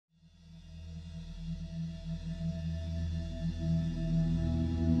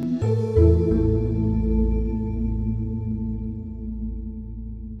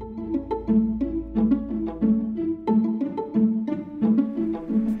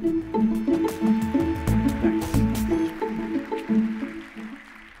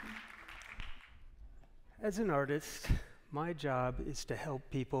As an artist, my job is to help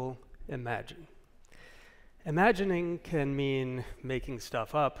people imagine. Imagining can mean making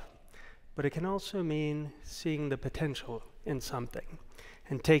stuff up, but it can also mean seeing the potential in something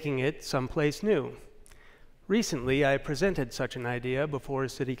and taking it someplace new. Recently, I presented such an idea before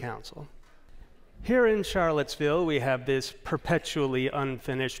City Council. Here in Charlottesville, we have this perpetually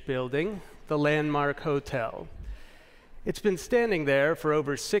unfinished building, the Landmark Hotel. It's been standing there for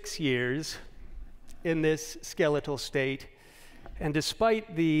over 6 years in this skeletal state, and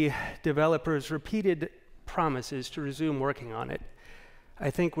despite the developer's repeated promises to resume working on it, I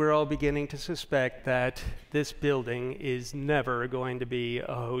think we're all beginning to suspect that this building is never going to be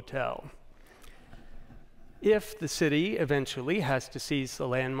a hotel. If the city eventually has to seize the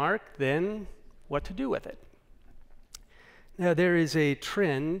landmark, then what to do with it? Now, there is a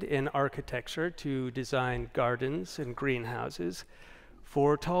trend in architecture to design gardens and greenhouses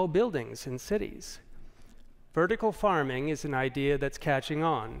for tall buildings in cities. Vertical farming is an idea that's catching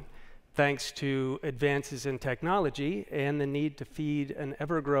on, thanks to advances in technology and the need to feed an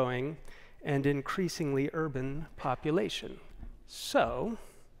ever-growing and increasingly urban population. So,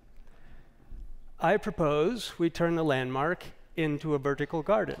 I propose we turn the landmark into a vertical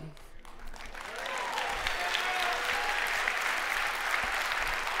garden.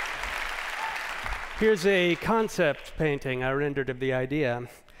 Here's a concept painting I rendered of the idea.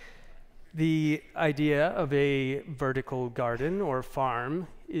 The idea of a vertical garden or farm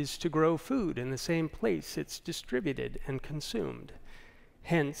is to grow food in the same place it's distributed and consumed.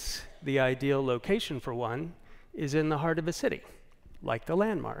 Hence, the ideal location for one is in the heart of a city, like the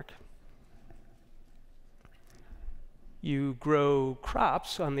landmark. You grow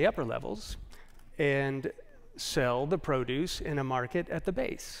crops on the upper levels and sell the produce in a market at the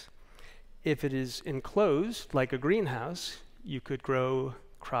base. If it is enclosed like a greenhouse, you could grow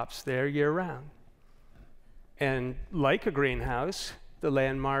crops there year-round. And like a greenhouse, the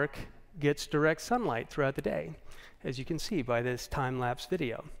landmark gets direct sunlight throughout the day, as you can see by this time-lapse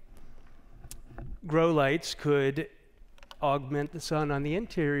video. Grow lights could augment the sun on the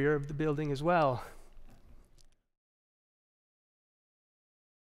interior of the building as well.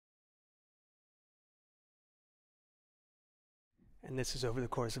 And this is over the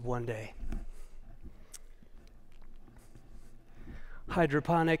course of one day.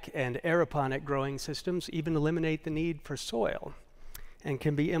 Hydroponic and aeroponic growing systems even eliminate the need for soil and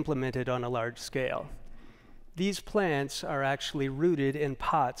can be implemented on a large scale. These plants are actually rooted in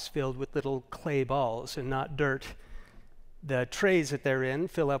pots filled with little clay balls and not dirt. The trays that they're in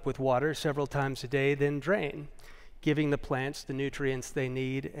fill up with water several times a day, then drain, giving the plants the nutrients they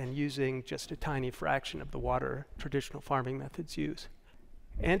need and using just a tiny fraction of the water traditional farming methods use.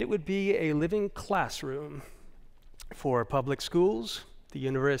 And it would be a living classroom for public schools, the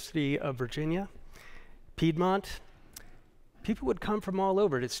University of Virginia, Piedmont. People would come from all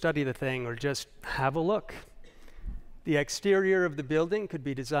over to study the thing or just have a look. The exterior of the building could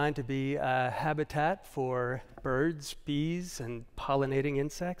be designed to be a habitat for birds, bees, and pollinating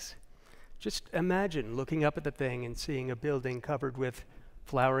insects. Just imagine looking up at the thing and seeing a building covered with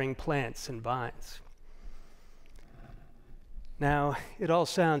flowering plants and vines. Now, it all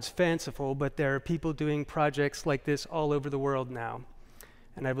sounds fanciful, but there are people doing projects like this all over the world now,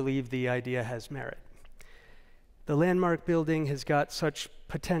 and I believe the idea has merit. The landmark building has got such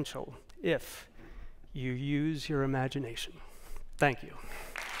potential if you use your imagination. Thank you.